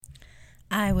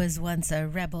I was once a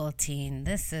rebel teen.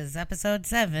 This is episode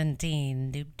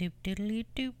 17. Doop doop doodly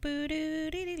doop boo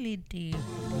doo doodly doop.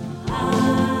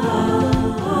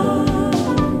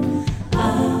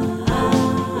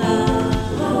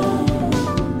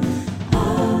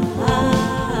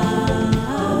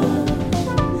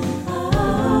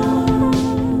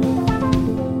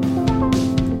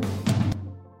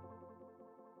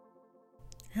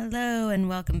 Hello and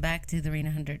welcome back to the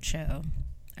Rena 100 Show.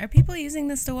 Are people using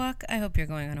this to walk? I hope you're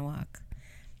going on a walk.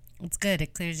 It's good.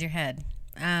 It clears your head.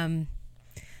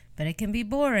 But it can be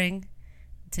boring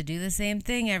to do the same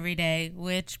thing every day,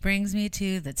 which brings me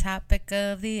to the topic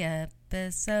of the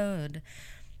episode,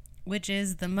 which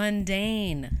is the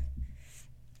mundane.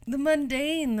 The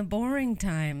mundane, the boring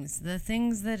times, the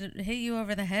things that hit you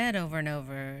over the head over and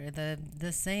over,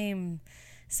 the same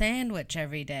sandwich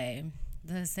every day.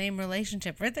 The same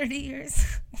relationship for 30 years.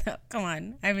 No, come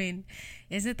on. I mean,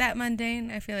 is it that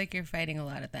mundane? I feel like you're fighting a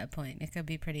lot at that point. It could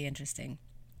be pretty interesting.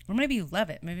 Or maybe you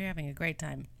love it. Maybe you're having a great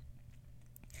time.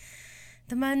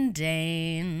 The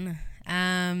mundane.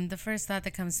 The first thought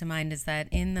that comes to mind is that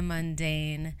in the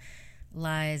mundane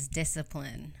lies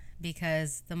discipline.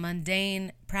 Because the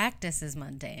mundane practice is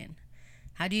mundane.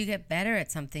 How do you get better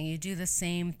at something? You do the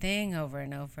same thing over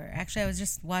and over. Actually, I was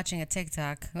just watching a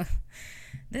TikTok.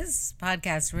 This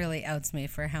podcast really outs me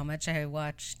for how much I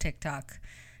watch TikTok.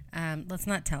 Let's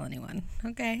not tell anyone,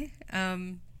 okay?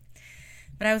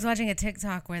 But I was watching a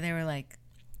TikTok where they were like,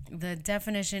 the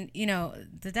definition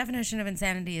of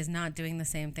insanity is not doing the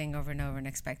same thing over and over and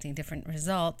expecting different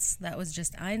results. That was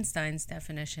just Einstein's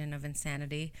definition of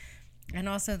insanity. And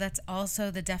also, that's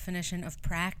also the definition of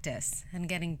practice and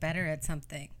getting better at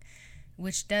something,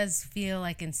 which does feel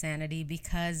like insanity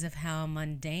because of how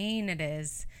mundane it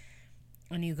is.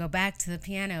 When you go back to the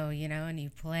piano, and you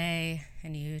play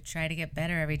and you try to get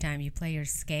better every time you play your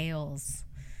scales.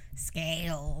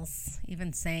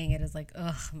 Even saying it is like,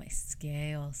 ugh, my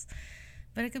scales.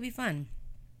 But it could be fun.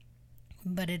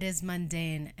 But it is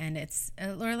mundane, and it's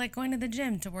or like going to the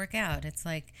gym to work out. It's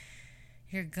like,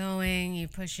 you're going, you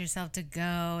push yourself to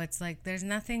go. It's like there's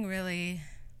nothing really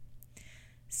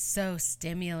so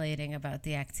stimulating about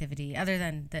the activity other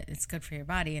than that it's good for your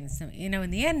body. And, it's,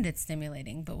 in the end, it's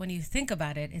stimulating. But when you think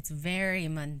about it, it's very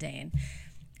mundane.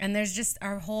 And there's just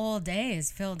our whole day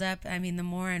is filled up. I mean, the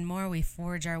more and more we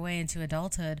forge our way into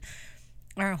adulthood,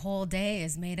 our whole day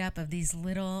is made up of these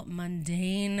little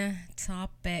mundane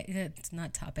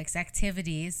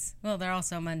activities. Well, they're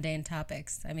also mundane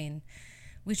topics. I mean,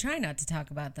 we try not to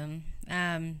talk about them,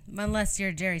 unless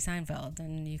you're Jerry Seinfeld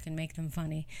and you can make them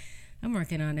funny. I'm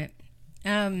working on it.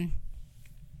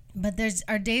 But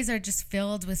our days are just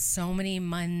filled with so many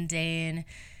mundane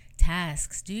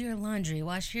tasks. Do your laundry,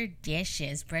 wash your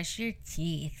dishes, brush your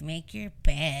teeth, make your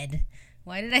bed.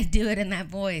 Why did I do it in that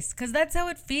voice? Because that's how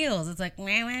it feels. It's like,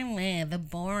 meh, meh, meh, the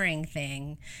boring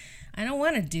thing. I don't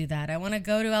want to do that. I want to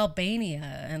go to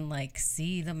Albania and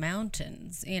see the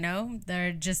mountains,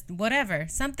 They're just whatever,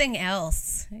 something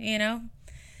else, I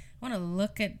want to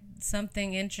look at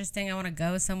something interesting. I want to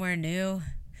go somewhere new.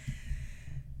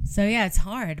 So yeah, it's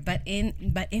hard, but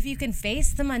if you can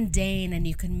face the mundane and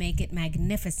you can make it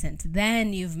magnificent,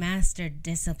 then you've mastered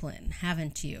discipline,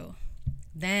 haven't you?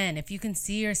 Then if you can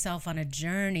see yourself on a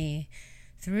journey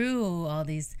through all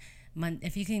these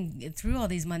through all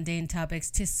these mundane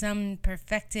topics to some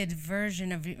perfected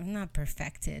version of, not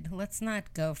perfected, let's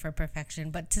not go for perfection,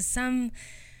 but to some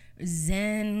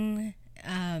zen,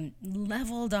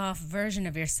 leveled off version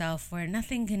of yourself where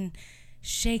nothing can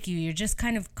shake you. You're just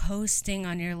kind of coasting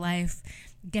on your life,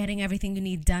 getting everything you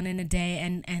need done in a day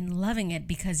and loving it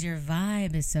because your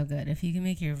vibe is so good. If you can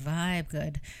make your vibe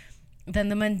good, then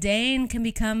the mundane can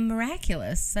become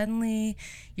miraculous. Suddenly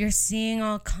you're seeing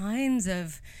all kinds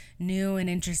of new and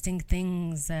interesting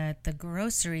things at the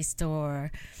grocery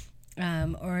store,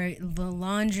 or the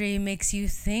laundry makes you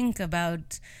think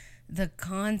about the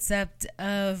concept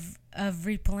of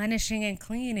replenishing and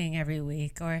cleaning every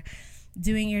week, or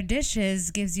doing your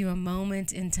dishes gives you a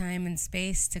moment in time and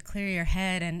space to clear your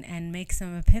head and make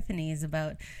some epiphanies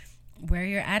about where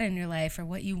you're at in your life or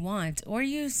what you want, or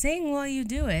you sing while you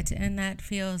do it, and that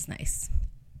feels nice.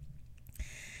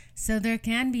 So there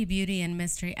can be beauty and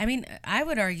mystery. I mean, I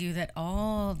would argue that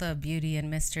all the beauty and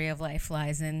mystery of life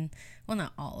lies in, well,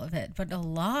 not all of it, but a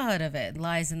lot of it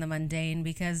lies in the mundane,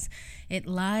 because it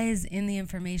lies in the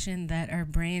information that our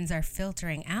brains are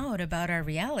filtering out about our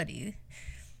reality.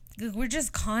 We're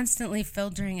just constantly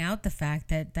filtering out the fact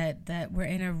that we're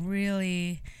in a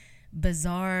really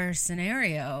bizarre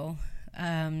scenario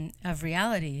of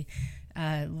reality.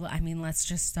 Let's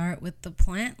just start with the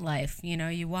plant life.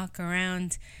 You walk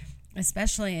around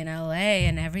especially in LA,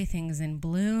 and everything's in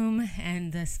bloom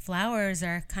and the flowers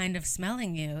are kind of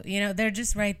smelling you. You know, they're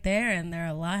just right there and they're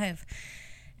alive.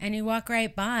 And you walk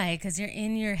right by because you're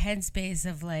in your headspace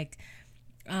of like,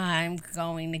 I'm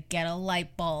going to get a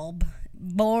light bulb.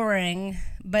 Boring.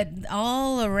 But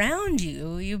all around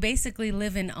you, you basically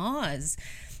live in Oz.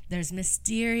 There's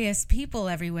mysterious people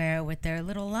everywhere with their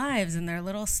little lives and their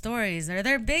little stories, or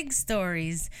their big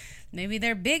stories. Maybe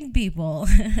they're big people.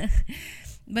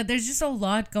 But there's just a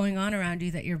lot going on around you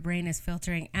that your brain is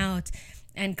filtering out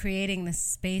and creating the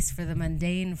space for the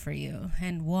mundane for you.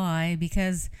 And why?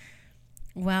 Because,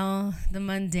 well, the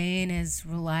mundane is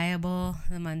reliable.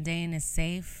 The mundane is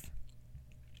safe.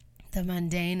 The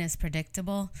mundane is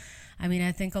predictable. I mean,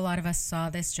 I think a lot of us saw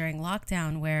this during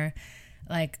lockdown where,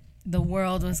 like, the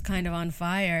world was kind of on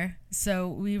fire. So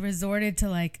we resorted to,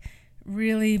 like,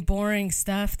 really boring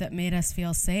stuff that made us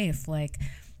feel safe, like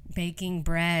baking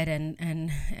bread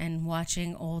and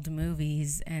watching old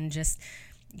movies and just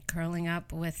curling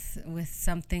up with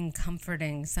something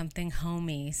comforting, something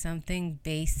homey, something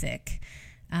basic.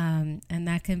 And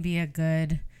that can be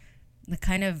the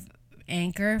kind of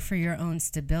anchor for your own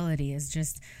stability is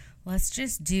just, let's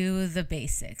just do the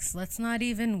basics. Let's not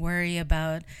even worry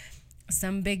about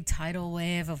some big tidal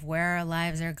wave of where our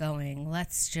lives are going.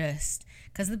 Let's just,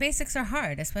 because the basics are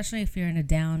hard, especially if you're in a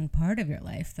down part of your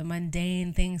life. The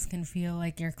mundane things can feel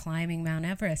like you're climbing Mount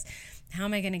Everest. How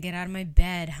am I going to get out of my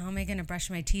bed? How am I going to brush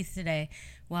my teeth today?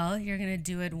 Well, you're going to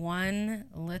do it one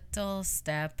little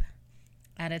step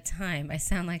at a time. I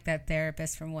sound like that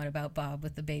therapist from What About Bob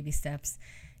with the baby steps,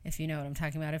 if you know what I'm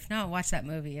talking about. If not, watch that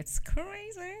movie. It's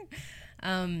crazy.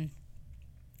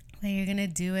 But you're going to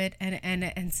do it.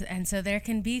 And so there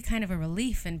can be kind of a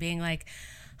relief in being like,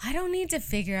 I don't need to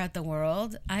figure out the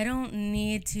world. I don't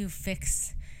need to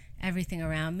fix everything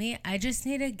around me. I just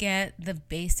need to get the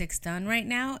basics done right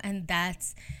now. And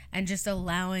just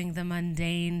allowing the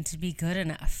mundane to be good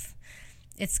enough.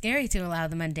 It's scary to allow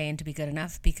the mundane to be good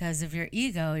enough because of your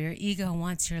ego. Your ego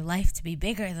wants your life to be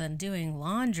bigger than doing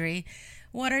laundry.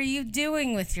 What are you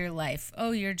doing with your life?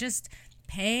 Oh, you're just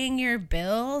paying your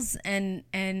bills and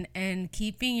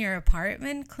keeping your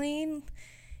apartment clean.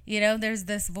 You know, there's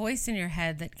this voice in your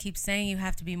head that keeps saying you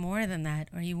have to be more than that,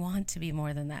 or you want to be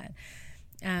more than that,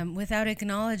 without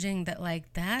acknowledging that, like,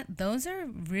 those are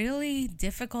really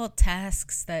difficult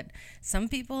tasks that some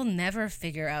people never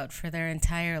figure out for their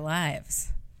entire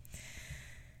lives.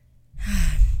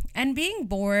 And being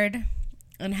bored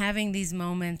and having these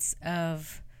moments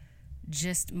of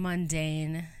just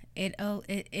mundane,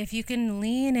 if you can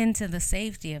lean into the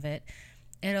safety of it,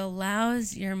 it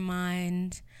allows your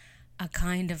mind a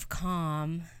kind of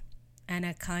calm and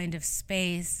a kind of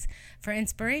space for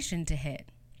inspiration to hit.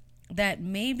 That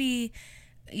maybe,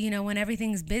 you know, when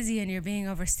everything's busy and you're being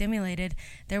overstimulated,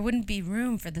 there wouldn't be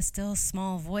room for the still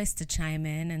small voice to chime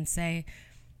in and say,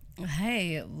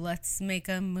 hey, let's make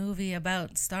a movie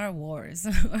about Star Wars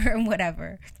or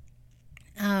whatever.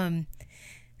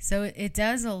 So it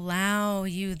does allow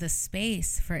you the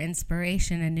space for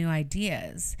inspiration and new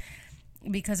ideas,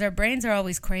 because our brains are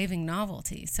always craving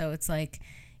novelty. So it's like,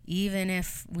 even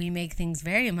if we make things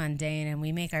very mundane and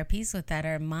we make our peace with that,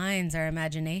 our minds, our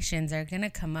imaginations are going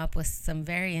to come up with some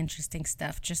very interesting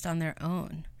stuff just on their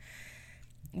own.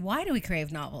 Why do we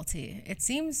crave novelty? It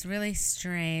seems really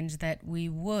strange that we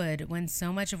would, when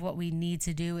so much of what we need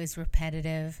to do is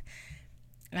repetitive,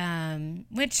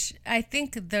 which I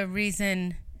think the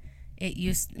reason it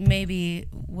maybe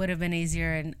would have been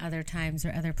easier in other times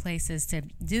or other places to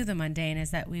do the mundane is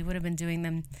that we would have been doing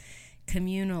them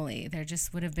communally. There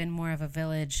just would have been more of a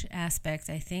village aspect,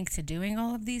 I think, to doing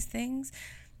all of these things.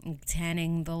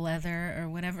 Tanning the leather or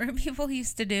whatever people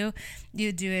used to do.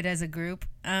 You do it as a group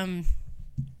and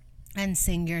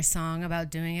sing your song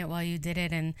about doing it while you did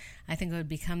it. And I think it would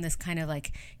become this kind of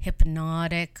like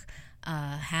hypnotic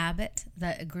habit,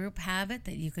 that group habit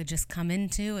that you could just come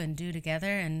into and do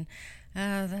together. And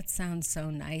that sounds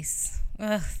so nice.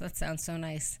 That sounds so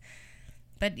nice.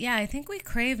 But yeah, I think we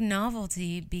crave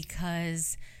novelty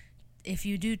because if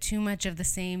you do too much of the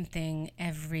same thing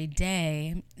every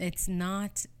day, it's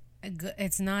not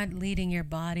leading your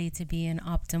body to be in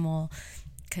optimal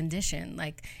condition.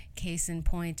 Like, case in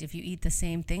point, if you eat the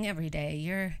same thing every day,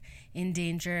 you're in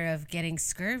danger of getting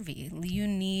scurvy. You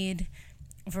need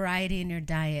variety in your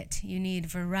diet. You need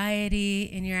variety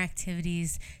in your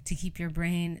activities to keep your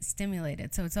brain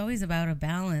stimulated. So it's always about a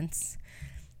balance.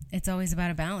 I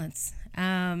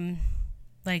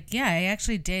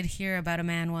actually did hear about a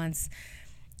man once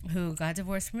who got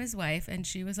divorced from his wife, and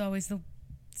she was always the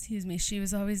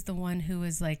one who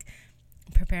was like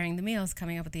preparing the meals,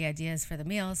 coming up with the ideas for the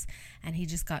meals. And he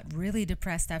just got really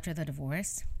depressed after the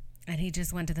divorce. And he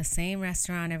just went to the same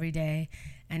restaurant every day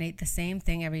and ate the same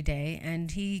thing every day.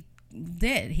 And he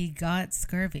got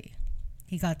scurvy.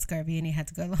 He got scurvy and he had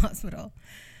to go to the hospital.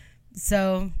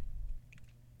 So,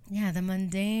 yeah, the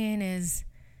mundane is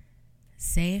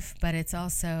safe, but it's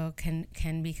also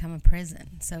can become a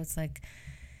prison. So it's like,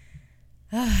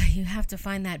 you have to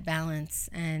find that balance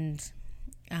and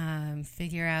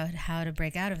figure out how to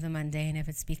break out of the mundane if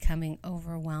it's becoming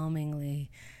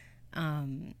overwhelmingly, I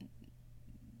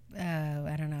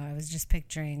don't know, I was just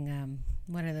picturing,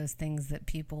 what are those things that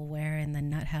people wear in the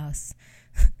nut house?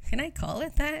 Can I call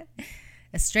it that?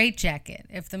 A straitjacket.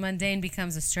 If the mundane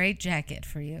becomes a straitjacket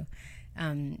for you,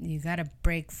 you got to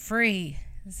break free.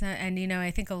 So, and, I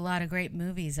think a lot of great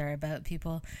movies are about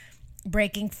people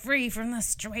breaking free from the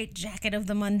straitjacket of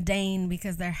the mundane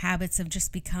because their habits have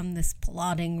just become this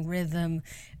plodding rhythm,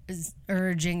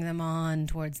 urging them on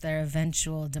towards their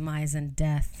eventual demise and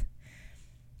death.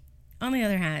 On the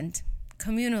other hand,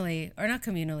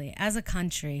 as a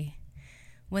country,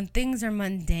 when things are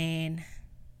mundane,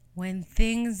 when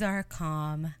things are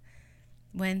calm,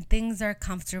 when things are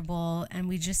comfortable and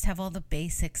we just have all the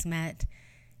basics met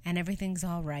and everything's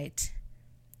all right,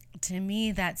 to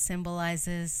me that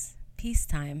symbolizes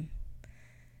peacetime.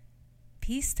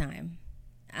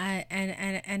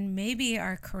 And maybe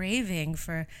our craving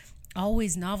for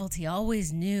always novelty,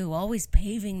 always new, always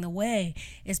paving the way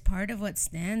is part of what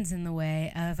stands in the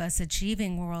way of us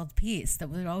achieving world peace, that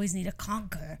we always need to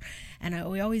conquer and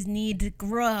we always need to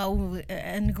grow,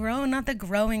 not that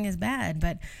growing is bad,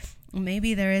 but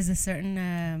maybe there is a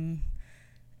certain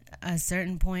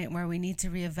point where we need to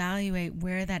reevaluate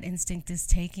where that instinct is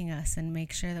taking us and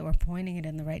make sure that we're pointing it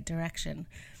in the right direction,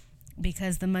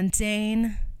 because the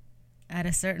mundane at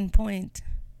a certain point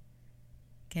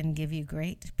can give you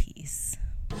great peace.